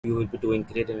will be doing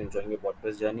great and enjoying your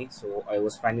BotPress journey. So I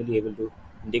was finally able to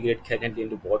integrate Calendly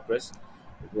into BotPress.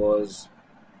 It was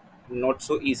not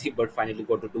so easy, but finally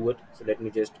got to do it. So let me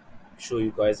just show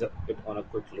you guys it on a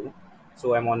quick loop.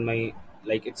 So I'm on my,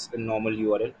 like, it's a normal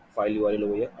URL, file URL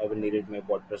over here. I will needed my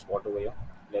BotPress bot over here.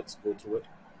 Let's go through it.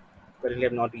 Currently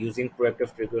I'm not using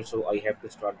proactive trigger, so I have to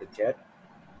start the chat.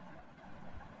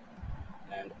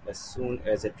 And as soon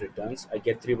as it returns, I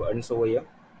get three buttons over here.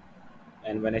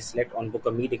 And when I select on book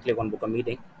a meeting, click on book a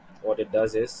meeting, what it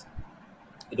does is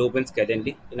it opens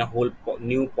Calendly in a whole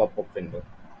new pop-up window.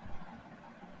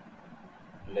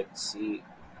 Let's see,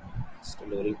 still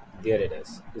loading. There it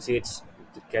is. You see, it's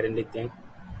the Calendly thing.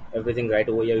 Everything right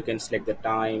over here. You can select the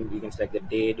time, you can select the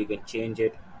date, you can change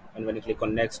it, and when you click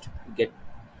on next, you get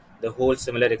the whole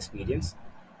similar experience.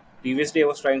 Previously, I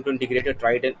was trying to integrate a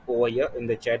Trident over here in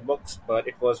the chat box, but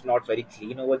it was not very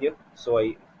clean over there. So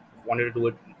I wanted to do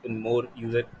it in more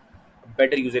user,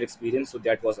 better user experience. So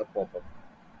that was a pop-up.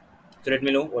 So let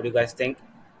me know what you guys think.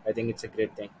 I think it's a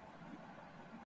great thing.